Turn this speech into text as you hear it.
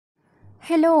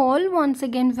Hello all, once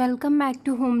again welcome back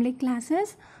to Homely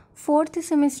Classes. 4th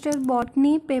semester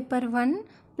Botany Paper 1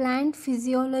 Plant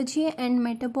Physiology and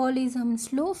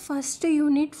Metabolisms lo first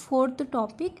unit 4th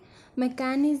topic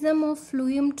Mechanism of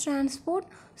Phloem Transport,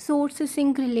 Source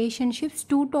Sink Relationships.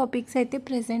 2 topics అయితే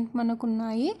present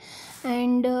మనకున్నాయి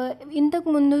and ఇంతకు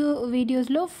ముందు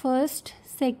వీడియోస్లో first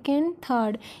second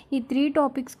third ఈ 3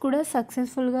 topics కూడా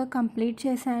సక్సెస్ఫుల్గా complete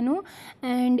చేశాను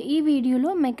and ఈ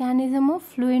వీడియోలో మెకానిజం ఆఫ్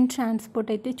ఫ్లూయిడ్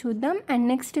ట్రాన్స్పోర్ట్ అయితే చూద్దాం అండ్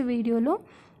నెక్స్ట్ వీడియోలో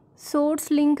సోర్స్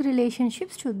లింక్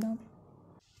రిలేషన్షిప్స్ చూద్దాం.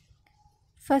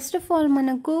 ఫస్ట్ ఆఫ్ ఆల్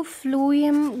మనకు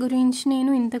ఫ్లూయం గురించి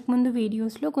నేను ఇంతకుముందు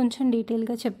వీడియోస్లో కొంచెం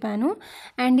డీటెయిల్గా చెప్పాను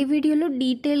అండ్ ఈ వీడియోలో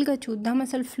డీటెయిల్గా చూద్దాం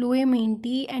అసలు ఫ్లూయం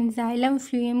ఏంటి అండ్ జైలం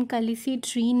ఫ్లూయం కలిసి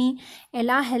ట్రీని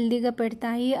ఎలా హెల్దీగా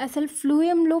పెడతాయి, అసలు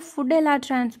ఫ్లూయంలో ఫుడ్ ఎలా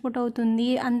ట్రాన్స్పోర్ట్ అవుతుంది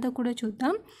అంతా కూడా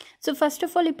చూద్దాం. సో ఫస్ట్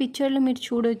ఆఫ్ ఆల్ ఈ పిక్చర్లో మీరు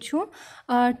చూడొచ్చు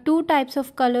 2 టైప్స్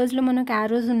ఆఫ్ కలర్స్లో మనకు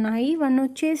యారోస్ ఉన్నాయి. వన్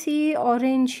వచ్చేసి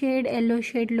ఆరెంజ్ షేడ్ ఎల్లో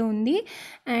షేడ్లో ఉంది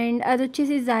అండ్ అది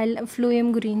వచ్చేసి ఫ్లూయం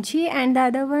గురించి and the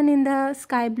other one in the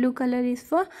sky blue color is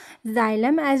for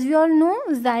xylem. As we all know,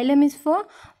 xylem is for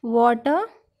water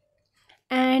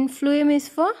and phloem is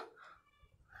for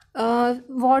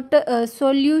water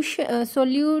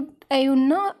solute అయి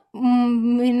ఉన్న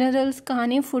minerals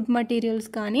కానీ food materials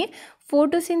కానీ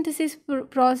photosynthesis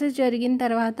process జరిగిన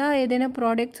తర్వాత ఏదైనా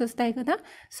products వస్తాయి కదా,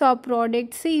 so ఆ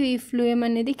ప్రోడక్ట్స్ ఈ ఫ్లూయం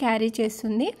అనేది క్యారీ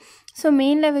చేస్తుంది. సో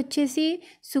మెయిన్లో అవి వచ్చేసి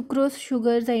సుక్రోజ్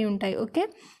షుగర్స్ అయి ఉంటాయి. ఓకే,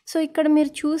 సో ఇక్కడ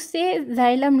మీరు చూస్తే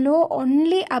జైలంలో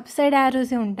ఓన్లీ అప్ సైడ్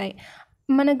యారోసే ఉంటాయి.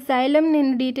 మనకు జైలం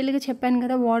నేను డీటెయిల్గా చెప్పాను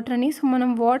కదా వాటర్ అని. సో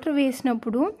మనం వాటర్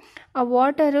వేసినప్పుడు ఆ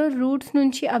వాటర్ రూట్స్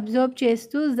నుంచి అబ్జర్బ్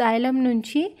చేస్తూ జైలం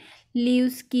నుంచి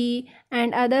లీవ్స్కి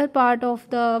and other part of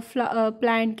the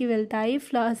ప్లాంట్కి వెళ్తాయి,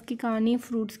 ఫ్లవర్స్కి కానీ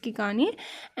ఫ్రూట్స్కి కానీ.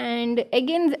 అండ్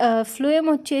అగైన్ ఫ్లూయం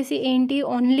వచ్చేసి ఏంటి,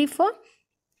 only for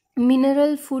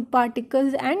mineral food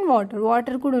particles and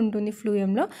water కూడా ఉంటుంది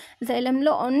ఫ్లూయంలో.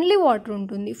 జైలంలో ఓన్లీ వాటర్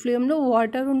ఉంటుంది, ఫ్లూయంలో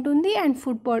వాటర్ ఉంటుంది అండ్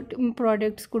ఫుడ్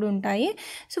ప్రోడక్ట్స్ కూడా ఉంటాయి.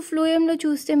 సో ఫ్లూయంలో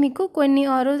చూస్తే మీకు కొన్ని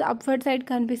ఆరోస్ అప్వర్డ్ సైడ్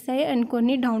కనిపిస్తాయి అండ్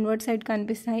కొన్ని డౌన్వర్డ్ సైడ్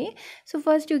కనిపిస్తాయి. So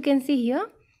first you can see here,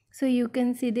 so you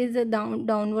can see this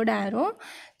downward arrow.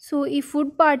 So ఈ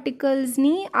ఫుడ్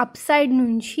పార్టికల్స్ని అప్ సైడ్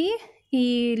నుంచి ఈ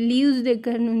లీవ్స్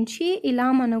దగ్గర నుంచి ఇలా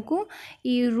మనకు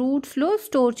ఈ రూట్స్లో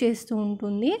స్టోర్ చేస్తూ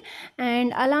ఉంటుంది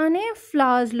అండ్ అలానే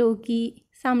ఫ్లవర్స్లోకి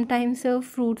సమ్టైమ్స్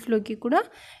ఫ్రూట్స్లోకి కూడా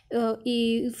ఈ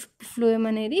ఫ్లూయం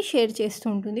అనేది షేర్ చేస్తూ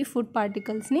ఉంటుంది ఫుడ్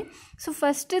పార్టికల్స్ని. సో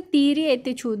ఫస్ట్ థియరీ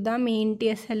అయితే చూద్దాం ఏంటి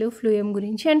అసలు ఫ్లూయం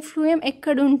గురించి అండ్ ఫ్లూయం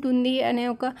ఎక్కడ ఉంటుంది అనే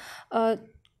ఒక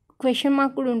క్వశ్చన్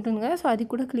మార్క్ కూడా ఉంటుంది కదా, సో అది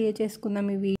కూడా క్లియర్ చేసుకుందాం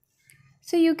ఇవి.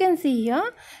 So you can see here,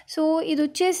 so ఇది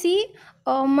వచ్చేసి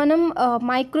మనం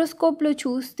మైక్రోస్కోప్లో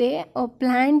చూస్తే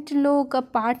ప్లాంట్లో ఒక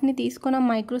పార్ట్ని తీసుకున్న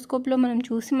మైక్రోస్కోప్లో మనం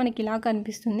చూసి మనకి ఇలా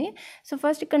కనిపిస్తుంది. సో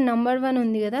ఫస్ట్ ఇక్కడ నెంబర్ 1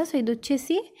 ఉంది కదా, సో ఇది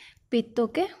వచ్చేసి పిత్.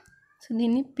 ఓకే, సో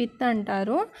దీన్ని పిత్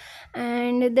అంటారు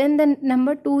and then the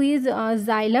number 2 is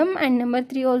xylem and number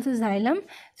 3 also xylem.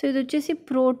 So ఇది వచ్చేసి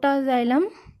ప్రోటాజైలం.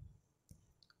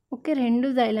 ఓకే, 2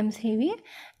 జైలమ్స్ ఇవి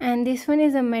and this one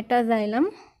is a metaxylem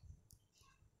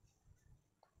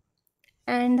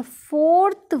and the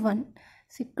 4th one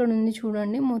so ఇక్కడ ఉంది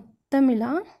చూడండి మొత్తం ఇలా.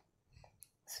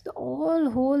 సో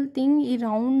హోల్ థింగ్ ఈ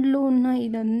రౌండ్లో ఉన్న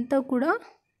ఇదంతా కూడా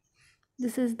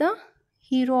this is the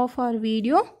hero of our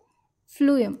video,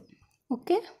 ఫ్లూయం.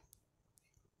 Okay,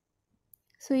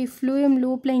 so ఈ ఫ్లూయం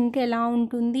లూప్లో ఇంకా ఎలా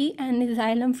ఉంటుంది అండ్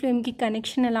జైలం ఫ్లూయంకి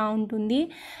కనెక్షన్ ఎలా ఉంటుంది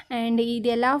అండ్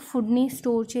ఇది ఎలా ఫుడ్ని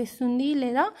స్టోర్ చేస్తుంది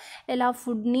లేదా ఎలా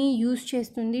ఫుడ్ని యూజ్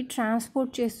చేస్తుంది,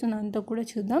 ట్రాన్స్పోర్ట్ చేస్తుంది అంతా కూడా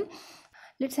చూద్దాం.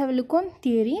 Let's have a look on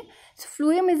theory. So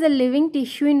phloem is a living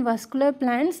tissue in vascular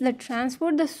plants that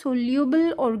transport the soluble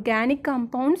organic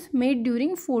compounds made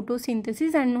during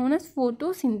photosynthesis and known as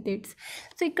photosynthates.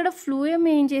 So ఇక్కడ phloem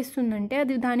ఏం చేస్తుందంటే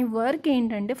అది దాని work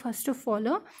ఏంటంటే first of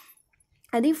all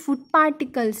అది food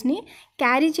పార్టికల్స్ని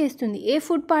carry చేస్తుంది. ఏ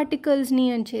food పార్టికల్స్ని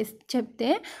అని చెప్తే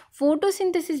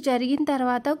ఫోటోసింథసిస్ జరిగిన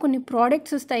తర్వాత కొన్ని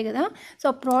ప్రోడక్ట్స్ వస్తాయి కదా, సో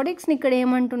ఆ ప్రోడక్ట్స్ని ఇక్కడ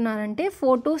ఏమంటున్నారంటే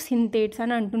ఫోటోసింథేట్స్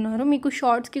అని అంటున్నారు. మీకు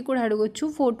షార్ట్స్కి కూడా అడగొచ్చు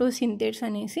ఫోటోసింథేట్స్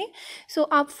అనేసి. సో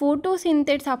ఆ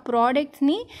ఫోటోసింథేట్స్ ఆ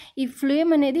ప్రోడక్ట్స్ని ఈ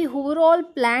ఫ్లూయం అనేది ఓవరాల్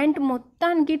ప్లాంట్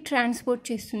మొత్తానికి ట్రాన్స్పోర్ట్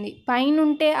చేస్తుంది. పైన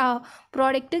ఉంటే ఆ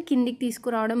ప్రోడక్ట్ కిందికి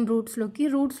తీసుకురావడం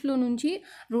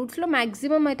రూట్స్లో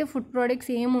మ్యాక్సిమం అయితే ఫుడ్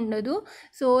ప్రోడక్ట్స్ ఏమి ఉండదు.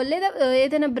 సో లేదా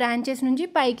ఏదైనా బ్రాంచెస్ నుంచి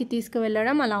పైకి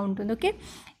తీసుకువెళ్ళడం అలా ఉంటుంది. Okay,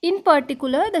 in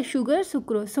particular the sugar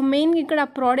sucrose. So main ఇక్కడ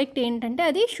ప్రోడక్ట్ ఏంటంటే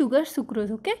అది షుగర్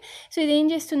సుక్రోజ్. ఓకే, సో ఇది ఏం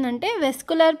చేస్తుందంటే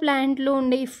వెస్కులర్ ప్లాంట్లో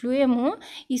ఉండే ఈ ఫ్లూయము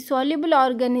ఈ సాల్యుబుల్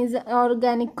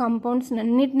ఆర్గానిక్ కాంపౌండ్స్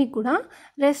అన్నిటినీ కూడా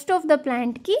రెస్ట్ ఆఫ్ ద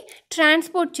ప్లాంట్కి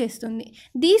ట్రాన్స్పోర్ట్ చేస్తుంది.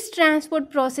 These transport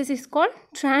process is called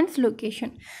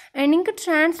translocation. And ఇంకా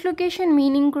ట్రాన్స్లోకేషన్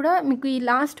మీనింగ్ కూడా మీకు ఈ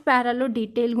లాస్ట్ పారాలో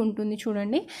డీటెయిల్గా ఉంటుంది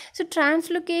చూడండి. సో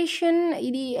ట్రాన్స్లోకేషన్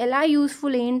ఇది ఎలా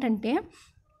యూస్ఫుల్ ఏంటంటే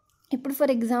ఇప్పుడు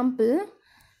ఫర్ ఎగ్జాంపుల్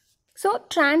సో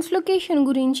ట్రాన్స్లోకేషన్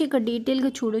గురించి ఇక్కడ డీటెయిల్గా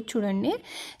చూడండి.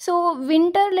 సో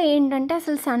వింటర్లో ఏంటంటే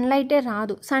అసలు సన్లైటే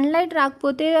రాదు. సన్లైట్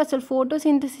రాకపోతే అసలు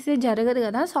ఫోటోసింథసిసే జరగదు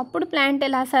కదా. సో అప్పుడు ప్లాంట్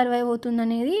ఎలా సర్వైవ్ అవుతుంది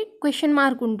అనేది క్వశ్చన్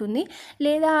మార్క్ ఉంటుంది.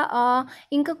 లేదా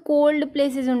ఇంకా కోల్డ్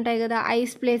ప్లేసెస్ ఉంటాయి కదా,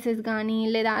 ఐస్ ప్లేసెస్ కానీ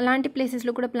లేదా అలాంటి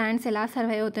ప్లేసెస్లో కూడా ప్లాంట్స్ ఎలా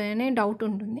సర్వైవ్ అవుతాయనే డౌట్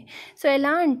ఉంటుంది. సో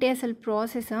ఎలా అంటే అసలు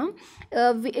ప్రాసెస్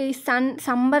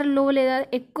సమ్మర్లో లేదా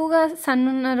ఎక్కువగా సన్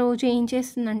ఉన్న రోజు ఏం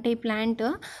చేస్తుందంటే ఈ ప్లాంట్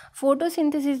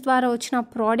ఫోటోసింథసిస్ ద్వారా వచ్చిన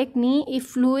ప్రోడక్ట్ని ఈ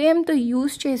ఫ్లూయమ్తో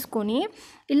యూస్ చేసుకొని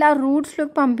ఇలా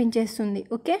రూట్స్లోకి పంపించేస్తుంది.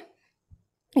 ఓకే,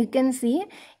 యూ కెన్ సీ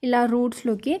ఇలా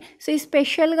రూట్స్లోకి. సో ఈ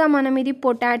స్పెషల్గా మనం ఇది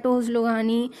పొటాటోస్లో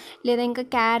కానీ లేదా ఇంకా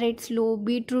క్యారెట్స్లో,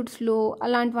 బీట్రూట్స్లో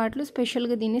అలాంటి వాటిలో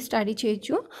స్పెషల్గా దీన్ని స్టడీ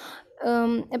చేయొచ్చు.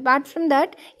 అపార్ట్ ఫ్రమ్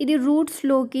దట్ ఇది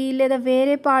రూట్స్లోకి లేదా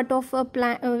వేరే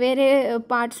వేరే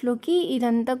పార్ట్స్లోకి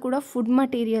ఇదంతా కూడా ఫుడ్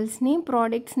మటీరియల్స్ని,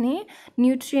 ప్రోడక్ట్స్ని,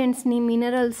 న్యూట్రియంట్స్ని,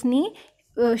 మినరల్స్ని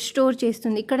స్టోర్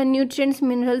చేస్తుంది. ఇక్కడ న్యూట్రియంట్స్,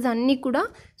 మినరల్స్ అన్నీ కూడా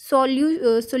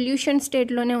సొల్యూషన్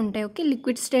స్టేట్లోనే ఉంటాయి. ఓకే,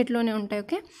 లిక్విడ్ స్టేట్లోనే ఉంటాయి.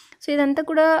 ఓకే, సో ఇదంతా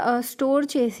కూడా స్టోర్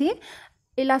చేసి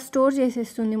ఇలా స్టోర్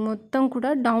చేసేస్తుంది. మొత్తం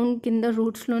కూడా డౌన్ కింద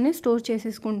రూట్స్లోనే స్టోర్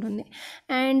చేసేసుకుంటుంది.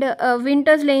 అండ్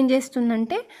వింటర్స్లో ఏం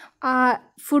చేస్తుందంటే ఆ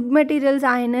ఫుడ్ మెటీరియల్స్,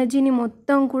 ఆ ఎనర్జీని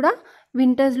మొత్తం కూడా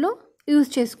వింటర్స్లో యూజ్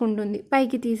చేసుకుంటుంది.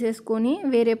 పైకి తీసేసుకొని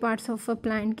వేరే పార్ట్స్ ఆఫ్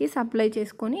ప్లాంట్కి సప్లై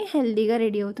చేసుకొని హెల్తీగా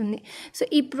రెడీ అవుతుంది. సో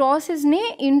ఈ ప్రాసెస్ని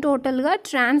ఇన్ టోటల్గా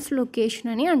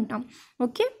ట్రాన్స్లోకేషన్ అని అంటాం.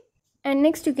 Okay, and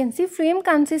next you can see ఫ్లూమ్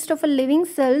consist of living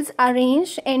cells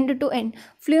arrange end to end.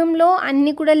 ఫ్లూమ్లో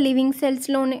అన్నీ కూడా లివింగ్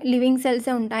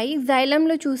సెల్సే ఉంటాయి.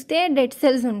 జైలంలో చూస్తే డెడ్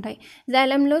సెల్స్ ఉంటాయి.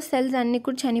 జైలంలో సెల్స్ అన్నీ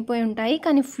కూడా చనిపోయి ఉంటాయి,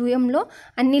 కానీ ఫ్లూయంలో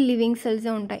అన్ని లివింగ్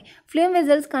సెల్సే ఉంటాయి. ఫ్లూమ్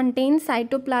vessels contain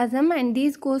cytoplasm and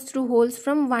these goes through holes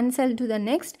from one cell to the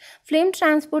next. ఫ్లూమ్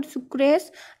transport సుక్రేస్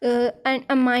and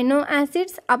amino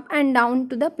acids up and down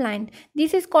to the plant.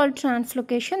 This is called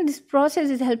translocation. This process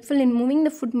is helpful in moving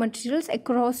the food materials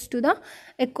across to the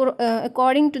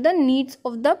according to the needs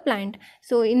of the plant.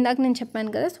 So ఇందాక నేను చెప్పాను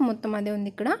కదా, so మొత్తం అదే ఉంది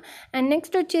ఇక్కడ. And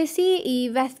next వచ్చేసి ఈ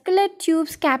vascular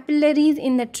tubes, capillaries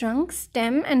in the trunk,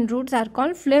 stem and roots are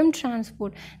called ఫ్లూమ్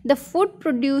transport. The food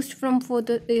produced from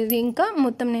ఇది ఇంకా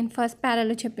మొత్తం నేను ఫస్ట్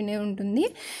పారాలో చెప్పినే ఉంటుంది.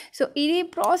 సో ఇది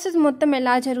ప్రాసెస్ మొత్తం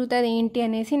ఎలా జరుగుతుంది ఏంటి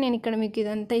అనేసి నేను ఇక్కడ మీకు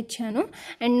ఇదంతా ఇచ్చాను.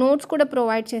 అండ్ నోట్స్ కూడా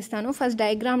ప్రొవైడ్ చేస్తాను. ఫస్ట్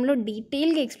డయాగ్రామ్లో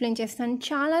డీటెయిల్గా ఎక్స్ప్లెయిన్ చేస్తాను.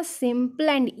 చాలా సింపుల్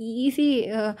అండ్ ఈజీ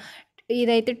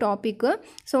ఇదైతే టాపిక్.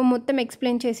 సో మొత్తం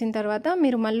ఎక్స్ప్లెయిన్ చేసిన తర్వాత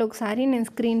మీరు మళ్ళీ ఒకసారి నేను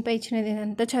స్క్రీన్పై ఇచ్చినది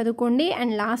ఇదంతా చదువుకోండి.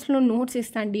 అండ్ లాస్ట్లో నోట్స్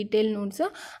ఇస్తాను, డీటెయిల్ నోట్స్,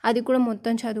 అది కూడా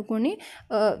మొత్తం చదువుకొని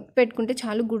పెట్టుకుంటే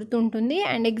చాలా గుర్తుంటుంది.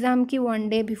 అండ్ ఎగ్జామ్కి 1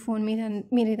 day బిఫోర్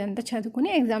మీరు ఇదంతా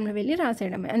చదువుకొని ఎగ్జామ్లో వెళ్ళి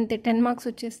రాసేయడమే, అంతే. 10 marks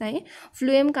వచ్చేస్తాయి.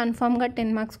 ఫ్లూయమ్ కన్ఫామ్గా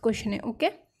 10 marks క్వశ్చనే. Okay,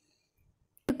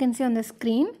 you can see on the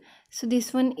screen. So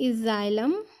this one is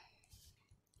xylem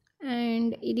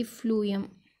and ఇది ఫ్లూయమ్.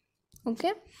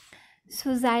 Okay, so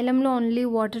జైలంలో only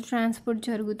water transport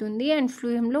జరుగుతుంది and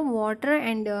ఫ్లూయంలో water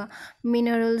and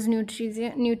minerals,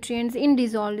 nutrients in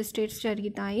dissolved states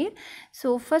జరుగుతాయి. సో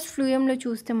ఫస్ట్ ఫ్లూయంలో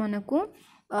చూస్తే మనకు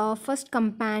ఫస్ట్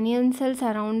కంపానియన్ సెల్స్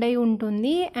అరౌండ్ అయి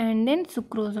ఉంటుంది and then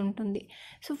sucrose ఉంటుంది.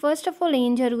 So first of all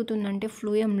ఏం జరుగుతుందంటే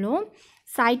ఫ్లూయంలో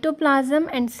cytoplasm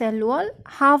and cell wall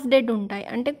half dead ఉంటాయి,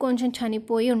 అంటే కొంచెం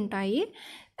చనిపోయి ఉంటాయి.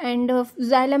 అండ్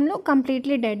జైలంలో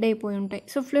కంప్లీట్లీ డెడ్ అయిపోయి ఉంటాయి.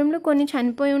 సో ఫ్లూమ్లో కొన్ని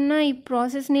చనిపోయి ఉన్న ఈ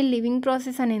ప్రాసెస్ని లివింగ్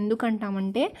ప్రాసెస్ అని ఎందుకు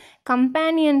అంటామంటే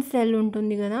కంపానియన్ సెల్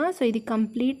ఉంటుంది కదా, సో ఇది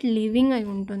కంప్లీట్ లివింగ్ అయి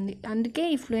ఉంటుంది, అందుకే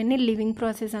ఈ ఫ్లూమ్ని లివింగ్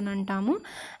ప్రాసెస్ అని అంటాము.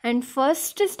 అండ్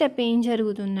ఫస్ట్ స్టెప్ ఏం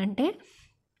జరుగుతుందంటే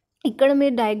ఇక్కడ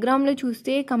మీరు డయాగ్రామ్లో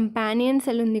చూస్తే కంపానియన్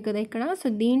సెల్ ఉంది కదా ఇక్కడ, సో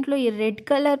దీంట్లో ఈ రెడ్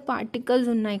కలర్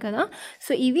పార్టికల్స్ ఉన్నాయి కదా,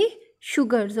 సో ఇవి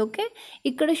షుగర్స్. ఓకే,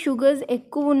 ఇక్కడ షుగర్స్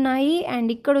ఎక్కువ ఉన్నాయి అండ్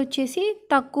ఇక్కడ వచ్చేసి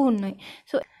తక్కువ ఉన్నాయి.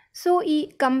 సో ఈ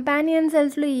కంపానియన్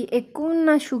సెల్స్లో ఈ ఎక్కువ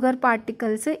ఉన్న షుగర్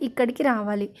పార్టికల్స్ ఇక్కడికి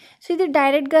రావాలి. సో ఇది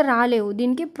డైరెక్ట్గా రాలేవు,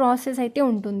 దీనికి ప్రాసెస్ అయితే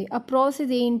ఉంటుంది. ఆ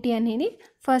ప్రాసెస్ ఏంటి అనేది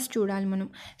ఫస్ట్ చూడాలి మనం.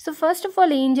 సో ఫస్ట్ ఆఫ్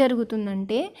ఆల్ ఏం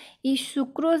జరుగుతుందంటే ఈ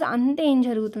సుక్రోజ్ అంతా ఏం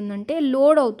జరుగుతుందంటే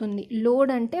లోడ్ అవుతుంది.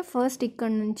 లోడ్ అంటే ఫస్ట్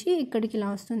ఇక్కడ నుంచి ఇక్కడికి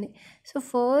ఇలా వస్తుంది. సో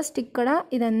ఫస్ట్ ఇక్కడ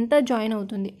ఇదంతా జాయిన్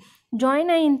అవుతుంది.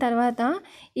 జాయిన్ అయిన తర్వాత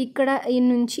ఇక్కడ ఈ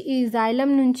నుంచి ఈ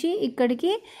జైలం నుంచి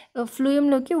ఇక్కడికి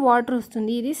ఫ్లూయంలోకి వాటర్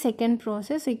వస్తుంది. ఇది second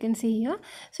process you can see here.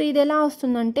 So ఇది ఎలా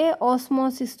వస్తుందంటే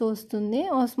ఆస్మోసిస్తో వస్తుంది.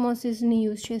 ఆస్మోసిస్ని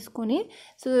యూజ్ చేసుకొని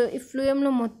సో ఈ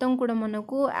ఫ్లూయంలో మొత్తం కూడా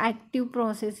మనకు యాక్టివ్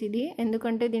ప్రాసెస్ ఇది,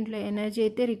 ఎందుకంటే దీంట్లో ఎనర్జీ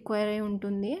అయితే రిక్వైర్ అయి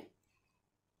ఉంటుంది.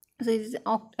 సో ఇది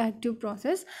యాక్టివ్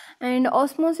ప్రాసెస్. అండ్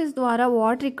ఆస్మోసిస్ ద్వారా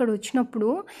వాటర్ ఇక్కడ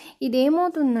వచ్చినప్పుడు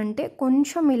ఇదేమవుతుందంటే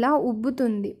కొంచెం ఇలా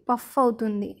ఉబ్బుతుంది, పఫ్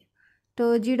అవుతుంది,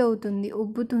 టర్జిడ్ అవుతుంది,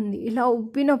 ఉబ్బుతుంది. ఇలా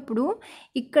ఉబ్బినప్పుడు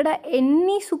ఇక్కడ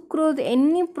ఎన్ని సుక్రోజ్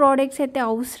ఎన్ని ప్రోడక్ట్స్ అయితే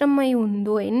అవసరమై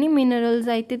ఉందో, ఎన్ని మినరల్స్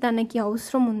అయితే తనకి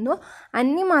అవసరం ఉందో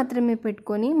అన్నీ మాత్రమే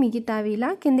పెట్టుకొని మిగతావి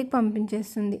ఇలా కిందికి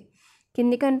పంపించేస్తుంది.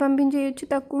 కిందికని పంపించేయచ్చు,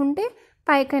 తక్కువ ఉంటే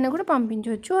పైకైనా కూడా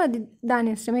పంపించవచ్చు, అది దాని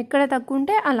ఇష్టం. ఎక్కడ తక్కువ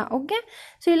ఉంటే అలా. ఓకే,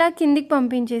 సో ఇలా కిందికి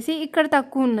పంపించేసి ఇక్కడ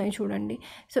తక్కువ ఉన్నాయి చూడండి,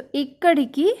 సో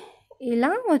ఇక్కడికి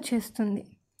ఇలా వచ్చేస్తుంది.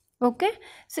 ఓకే,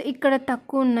 సో ఇక్కడ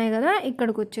తక్కువ ఉన్నాయి కదా,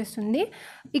 ఇక్కడికి వచ్చేస్తుంది.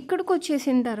 ఇక్కడికి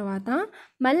వచ్చేసిన తర్వాత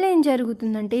మళ్ళీ ఏం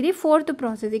జరుగుతుందంటే ఇది ఫోర్త్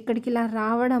ప్రాసెస్. ఇక్కడికి ఇలా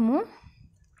రావడము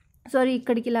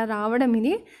ఇక్కడికి ఇలా రావడం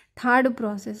ఇది third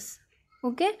process.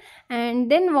 Okay, and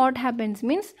then what happens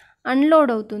means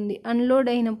unload అవుతుంది. అన్లోడ్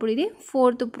అయినప్పుడు ఇది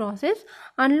ఫోర్త్ ప్రాసెస్.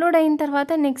 అన్లోడ్ అయిన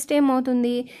తర్వాత నెక్స్ట్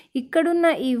ఏమవుతుంది, ఇక్కడున్న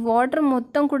ఈ వాటర్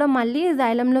మొత్తం కూడా మళ్ళీ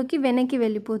జైలంలోకి వెనక్కి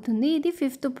వెళ్ళిపోతుంది. ఇది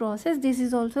fifth process. This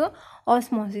is also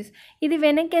osmosis. ఇది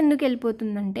వెనక్కి ఎందుకు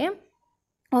వెళ్ళిపోతుందంటే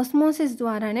ఆస్మోసిస్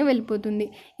ద్వారానే వెళ్ళిపోతుంది.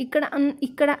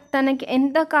 ఇక్కడ తనకి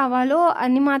ఎంత కావాలో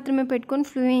అన్ని మాత్రమే పెట్టుకొని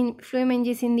ఫ్లూయం ఏం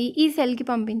చేసింది, ఈ సెల్కి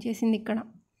పంపించేసింది ఇక్కడ.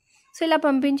 సో ఇలా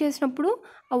పంపించేసినప్పుడు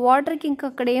ఆ వాటర్కి ఇంకా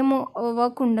అక్కడ ఏమో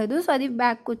వర్క్ ఉండదు, సో అది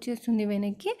బ్యాక్ వచ్చేస్తుంది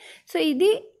వెనక్కి. సో ఇది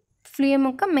ఫ్లూయం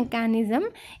యొక్క మెకానిజం.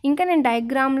 ఇంకా నేను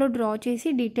డయాగ్రామ్లో డ్రా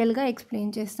చేసి డీటెయిల్గా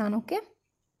ఎక్స్ప్లెయిన్ చేస్తాను. Okay,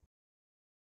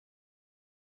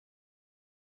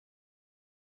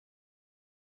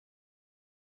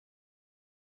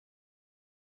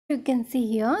 you can see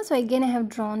here. So again I have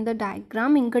drawn the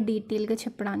diagram ఇంకా డీటెయిల్గా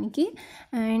చెప్పడానికి.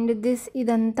 అండ్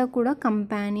ఇదంతా కూడా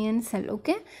companion cell.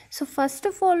 Okay, so first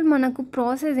of all మనకు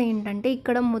ప్రాసెస్ ఏంటంటే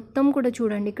ఇక్కడ మొత్తం కూడా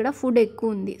చూడండి, ఇక్కడ ఫుడ్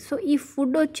ఎక్కువ ఉంది. సో ఈ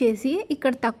ఫుడ్ వచ్చేసి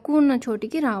ఇక్కడ తక్కువ ఉన్న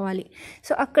చోటికి రావాలి.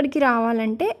 సో అక్కడికి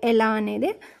రావాలంటే ఎలా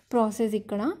అనేది ప్రాసెస్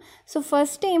ఇక్కడ. సో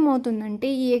ఫస్ట్ ఏమవుతుందంటే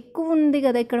ఈ ఎక్కువ ఉంది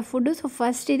కదా ఇక్కడ ఫుడ్, సో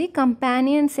ఫస్ట్ ఇది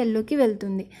కంపానియన్ సెల్లోకి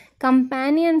వెళ్తుంది.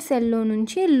 కంపానియన్ సెల్లో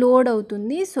నుంచి లోడ్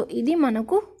అవుతుంది. సో ఇది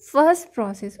మనకు first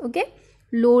process. Okay,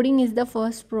 loading is the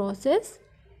first process.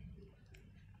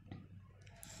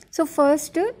 So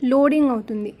first loading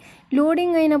అవుతుంది.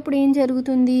 లోడింగ్ అయినప్పుడు ఏం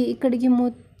జరుగుతుంది, ఇక్కడికి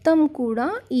మొత్తం కూడా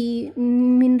ఈ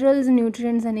మినరల్స్,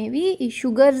 న్యూట్రియంట్స్ అనేవి, ఈ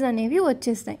షుగర్స్ అనేవి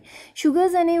వచ్చేస్తాయి.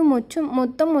 షుగర్స్ అనేవి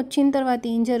మొత్తం వచ్చిన తర్వాత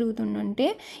ఏం జరుగుతుందంటే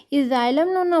ఈ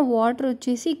జైలంలో ఉన్న వాటర్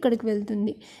వచ్చేసి ఇక్కడికి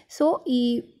వెళ్తుంది. సో ఈ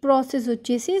ప్రాసెస్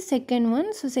వచ్చేసి second one.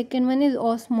 So second one is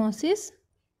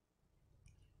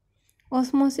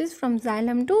osmosis from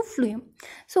xylem to ఫ్లూయం.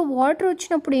 So water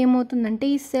వచ్చినప్పుడు ఏమవుతుందంటే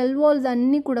ఈ సెల్ వాల్స్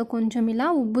అన్నీ కూడా కొంచెం ఇలా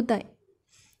ఉబ్బుతాయి,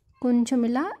 కొంచెం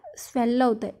ఇలా స్వెల్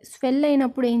అవుతాయి. స్వెల్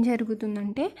అయినప్పుడు ఏం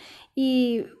జరుగుతుందంటే ఈ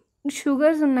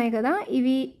షుగర్స్ ఉన్నాయి కదా,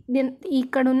 ఇవి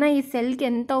ఇక్కడున్న ఈ సెల్కి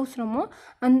ఎంత అవసరమో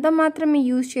అంత మాత్రమే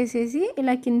యూజ్ చేసేసి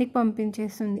ఇలా కిందికి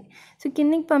పంపించేస్తుంది. సో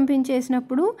కిందికి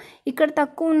పంపించేసినప్పుడు ఇక్కడ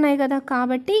తక్కువ ఉన్నాయి కదా,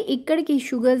 కాబట్టి ఇక్కడికి ఈ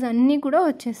షుగర్స్ అన్నీ కూడా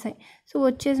వచ్చేస్తాయి. సో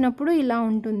వచ్చేసినప్పుడు ఇలా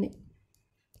ఉంటుంది.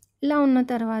 ఇలా ఉన్న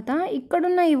తర్వాత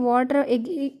ఇక్కడున్న ఈ వాటర్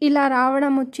ఇలా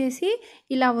రావడం వచ్చేసి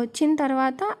ఇలా వచ్చిన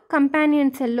తర్వాత కంపానియన్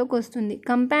సెల్లోకి వస్తుంది.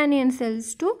 కంపానియన్ సెల్స్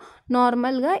టు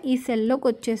నార్మల్గా ఈ సెల్లోకి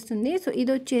వచ్చేస్తుంది. సో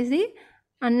ఇది వచ్చేసి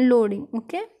అన్లోడింగ్.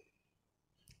 ఓకే,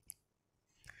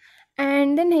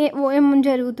 అండ్ దెన్ ఏం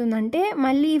జరుగుతుందంటే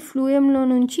మళ్ళీ ఈ ఫ్లూయంలో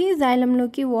నుంచి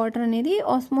జైలంలోకి వాటర్ అనేది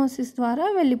ఆస్మోసిస్ ద్వారా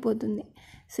వెళ్ళిపోతుంది.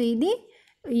 సో ఇది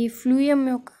ఈ ఫ్లూయం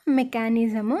యొక్క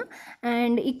మెకానిజము.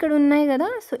 అండ్ ఇక్కడ ఉన్నాయి కదా,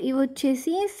 సో ఇవి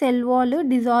వచ్చేసి సెల్ వాల్,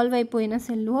 డిజాల్వ్ అయిపోయిన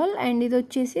సెల్ వాల్. అండ్ ఇది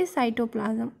వచ్చేసి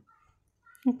సైటోప్లాజం.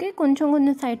 ఓకే,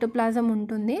 కొంచెం సైటోప్లాజం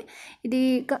ఉంటుంది. ఇది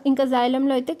ఇంకా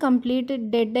జైలంలో అయితే కంప్లీట్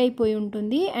డెడ్ అయిపోయి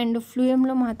ఉంటుంది, అండ్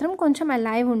ఫ్లూయంలో మాత్రం కొంచెం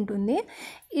అలైవ్ ఉంటుంది.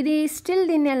 ఇది స్టిల్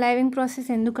దీన్ని అలైవింగ్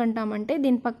ప్రాసెస్ ఎందుకంటామంటే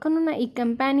దీని పక్కనున్న ఈ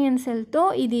కంపానియన్ సెల్తో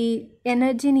ఇది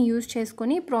ఎనర్జీని యూజ్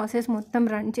చేసుకొని ప్రాసెస్ మొత్తం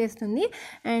రన్ చేస్తుంది.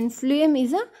 And ఫ్లూయం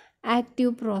is a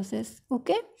active process.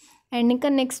 Okay, and ఇంకా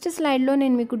నెక్స్ట్ స్లైడ్లో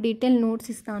నేను మీకు డీటెయిల్ నోట్స్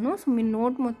ఇస్తాను. సో మీ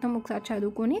నోట్ మొత్తం ఒకసారి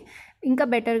చదువుకొని ఇంకా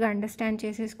బెటర్గా అండర్స్టాండ్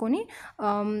చేసేసుకొని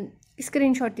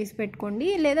స్క్రీన్ షాట్ తీసి పెట్టుకోండి,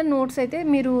 లేదా నోట్స్ అయితే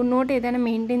మీరు నోట్ ఏదైనా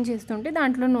మెయింటైన్ చేస్తుంటే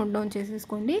దాంట్లో నోట్ డౌన్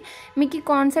చేసేసుకోండి. మీకు ఈ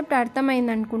కాన్సెప్ట్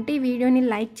అర్థమైంది అనుకుంటే ఈ వీడియోని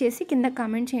లైక్ చేసి కింద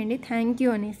కామెంట్ చేయండి థ్యాంక్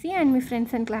యూ అనేసి, and me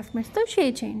friends and క్లాస్మేట్స్తో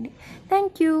share చేయండి.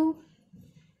 Thank you.